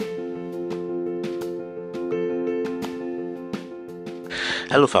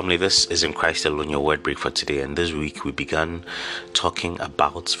Hello, family. This is In Christ Alone, your word break for today. And this week we began talking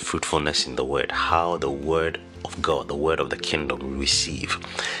about fruitfulness in the word, how the word of God, the word of the kingdom we receive,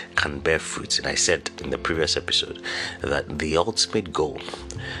 can bear fruits. And I said in the previous episode that the ultimate goal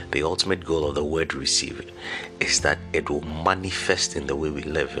of the word we receive is that it will manifest in the way we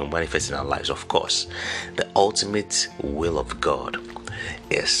live, it will manifest in our lives. Of course, the ultimate will of God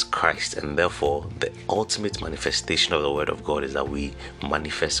is Christ, and therefore the ultimate manifestation of the word of God is that we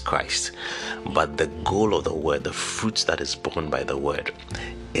manifest Christ. But the goal of the word, the fruits that is born by the word,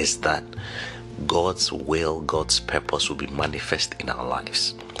 is that God's will, God's purpose will be manifest in our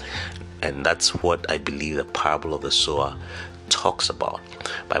lives. And that's what I believe the parable of the sower talks about.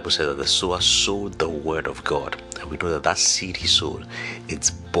 The Bible says that the sower sowed the word of God, and we know that seed he sowed,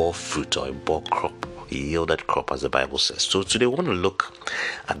 it bore fruit, or it bore crop. He yielded crop, as the Bible says. So today we want to look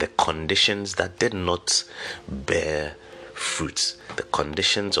at the conditions that did not bear fruits, the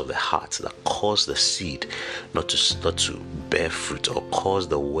conditions of the heart that caused the seed not to bear fruit, or caused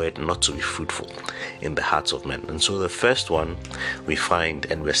the word not to be fruitful in the hearts of men. And so the first one we find,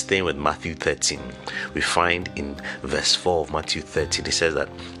 and we're staying with Matthew 13, we find in verse 4 of Matthew 13, it says that,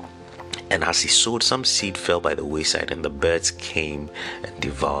 "And as he sowed, some seed fell by the wayside, and the birds came and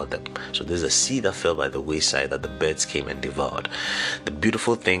devoured them." So there's a seed that fell by the wayside that the birds came and devoured. The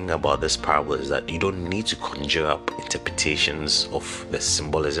beautiful thing about this parable is that you don't need to conjure up interpretations of the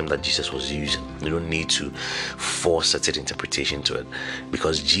symbolism that Jesus was using. You don't need to force certain interpretation to it,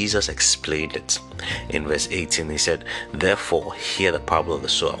 because Jesus explained it. In verse 18, he said, "Therefore, hear the parable of the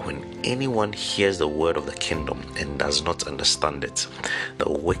sower. When anyone hears the word of the kingdom and does not understand it, the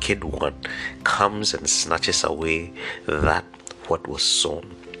wicked one comes and snatches away that what was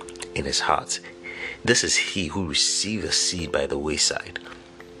sown in his heart. This is he who received the seed by the wayside."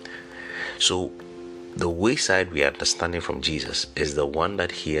 So the wayside we are understanding from Jesus is the one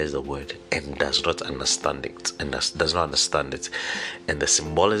that hears the word and does not understand it, and does not understand it. And the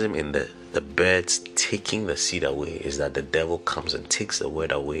symbolism in the birds taking the seed away is that the devil comes and takes the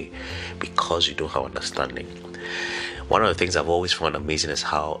word away because you don't have understanding. One of the things I've always found amazing is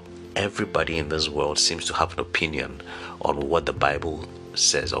how everybody in this world seems to have an opinion on what the Bible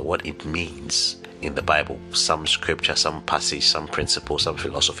says or what it means in the Bible. Some scripture, some passage, some principle, some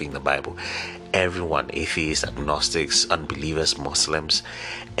philosophy in the Bible. Everyone, atheists, agnostics, unbelievers, Muslims,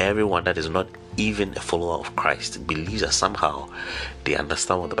 everyone that is not even a follower of Christ believes that somehow they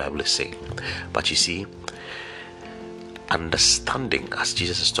understand what the Bible is saying. But you see, understanding, as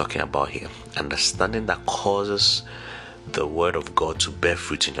Jesus is talking about here, understanding that causes the word of God to bear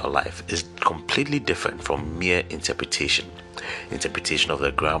fruit in your life is completely different from mere interpretation of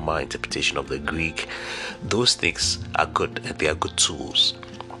the grammar, interpretation of the Greek. Those things are good, and they are good tools,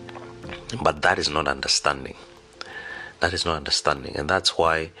 but that is not understanding. And that's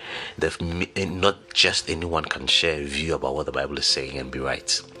why not just anyone can share a view about what the Bible is saying and be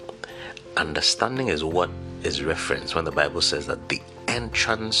right. Understanding is what is referenced when the Bible says that the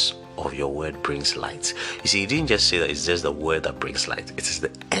entrance of your word brings light. You see, he didn't just say that it's just the word that brings light. It is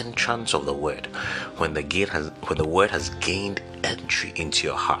the entrance of the word. When the word has gained entry into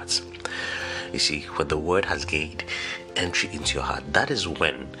your heart. You see, when the word has gained entry into your heart, that is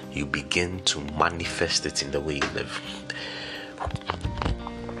when you begin to manifest it in the way you live.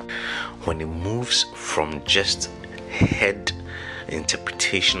 When it moves from just head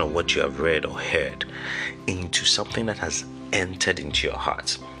interpretation of what you have read or heard into something that has entered into your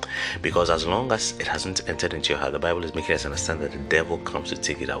heart. Because as long as it hasn't entered into your heart, the Bible is making us understand that the devil comes to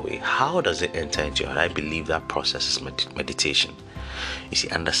take it away. How does it enter into your heart? I believe that process is meditation. You see,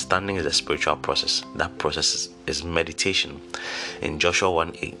 understanding is a spiritual process. That process is meditation. In Joshua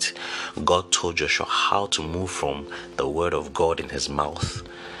 1:8, God told Joshua how to move from the word of God in his mouth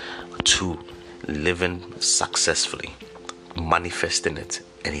to living successfully, manifesting it.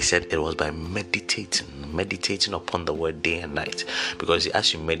 And he said it was by meditating upon the word day and night. Because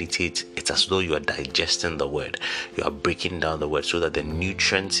as you meditate, it's as though you are digesting the word. You are breaking down the word so that the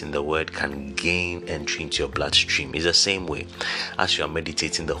nutrients in the word can gain entry into your bloodstream. It's the same way. As you are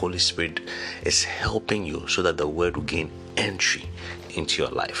meditating, the Holy Spirit is helping you so that the word will gain entry into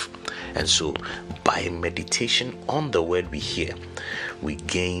your life. And so by meditation on the word we hear, we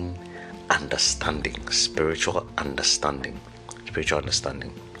gain understanding, spiritual understanding.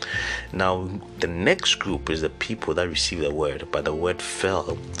 Now, the next group is the people that receive the word, but the word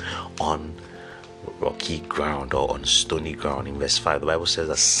fell on rocky ground or on stony ground. In verse 5, the Bible says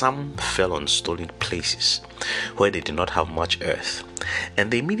that some fell on stony places where they did not have much earth,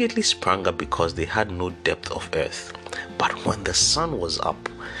 and they immediately sprang up because they had no depth of earth. But when the sun was up,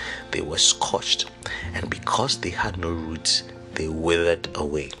 they were scorched, and because they had no roots, they withered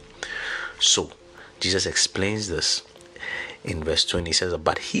away. So Jesus explains this in verse 20. He says,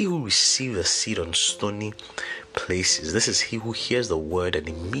 but he who receives the seed on stony places, this is he who hears the word and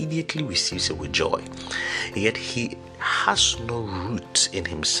immediately receives it with joy, yet he has no root in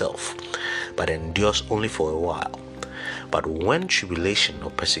himself, but endures only for a while. But when tribulation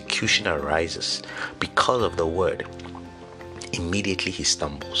or persecution arises because of the word, immediately he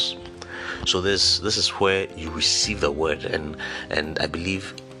stumbles. So this is where you receive the word, and I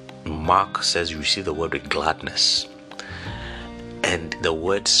believe Mark says you receive the word with gladness, and the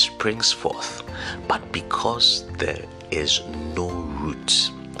word springs forth. But because there is no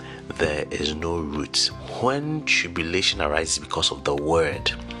root, when tribulation arises because of the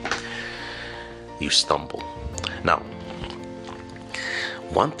word, you stumble. Now,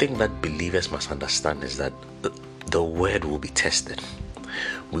 one thing that believers must understand is that the word will be tested.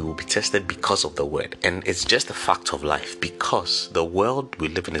 We will be tested because of the word, and it's just a fact of life, because the world we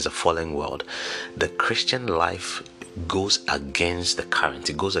live in is a fallen world. The Christian life goes against the current,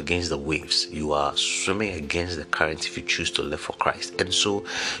 it goes against the waves. You are swimming against the current if you choose to live for Christ, and so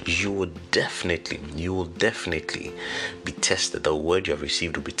you will definitely be tested. The word you have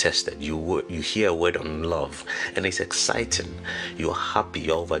received will be tested. You hear a word on love and it's exciting, you're happy,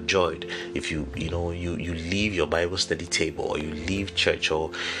 you're overjoyed. If you leave your Bible study table, or you leave church, or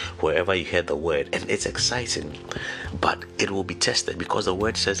wherever you hear the word, and it's exciting, but it will be tested, because the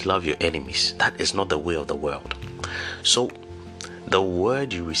word says love your enemies. That is not the way of the world. So the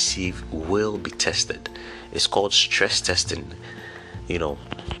word you receive will be tested. It's called stress testing,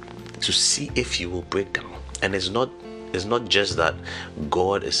 to see if you will break down. And it's not just that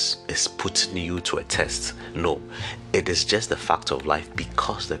God is putting you to a test. No, it is just the fact of life,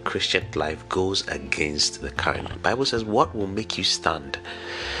 because the Christian life goes against the current. The Bible says what will make you stand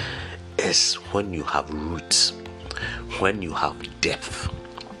is when you have roots, when you have depth.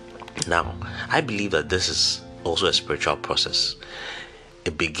 Now, I believe that this is also a spiritual process.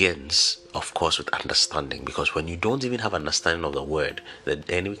 It begins, of course, with understanding, because when you don't even have understanding of the word, the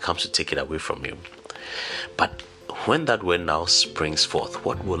enemy comes to take it away from you. But when that word now springs forth,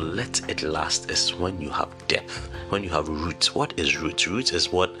 what will let it last is when you have depth, when you have roots. What is roots? Roots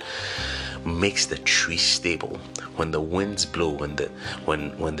is what makes the tree stable. When the winds blow, when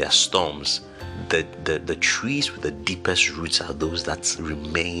there are storms, the trees with the deepest roots are those that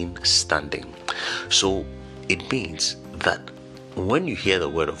remain standing. So it means that when you hear the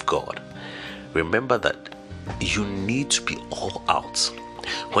word of God, remember that you need to be all out.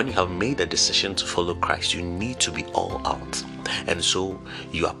 When you have made a decision to follow Christ, you need to be all out. And so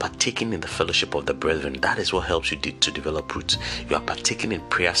you are partaking in the fellowship of the brethren. That is what helps you to develop roots. You are partaking in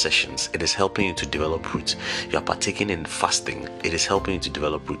prayer sessions. It is helping you to develop roots. You are partaking in fasting. It is helping you to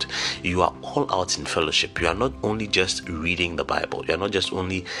develop roots. You are all out in fellowship. You are not only just reading the Bible. You are not just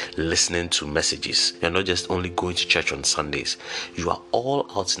only listening to messages. You are not just only going to church on Sundays. You are all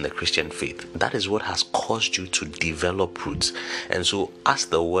out in the Christian faith. That is what has caused you to develop roots. And so as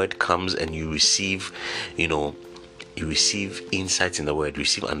the word comes and you receive, you receive insight in the word, you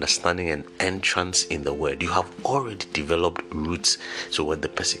receive understanding and entrance in the word, you have already developed roots. So when the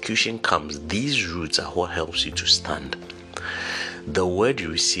persecution comes, these roots are what helps you to stand. The word you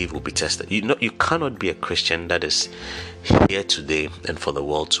receive will be tested. You cannot be a Christian that is here today and for the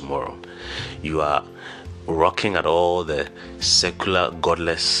world tomorrow. You are rocking at all the secular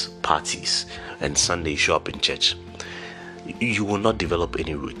godless parties, and Sunday you show up in church. You will not develop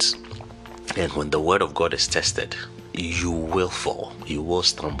any roots. And when the word of God is tested, you will fall, you will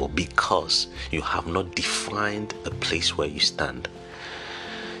stumble, because you have not defined the place where you stand.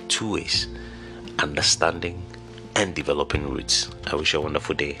 Two ways: understanding and developing roots. I wish you a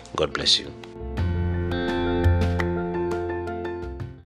wonderful day. God bless you.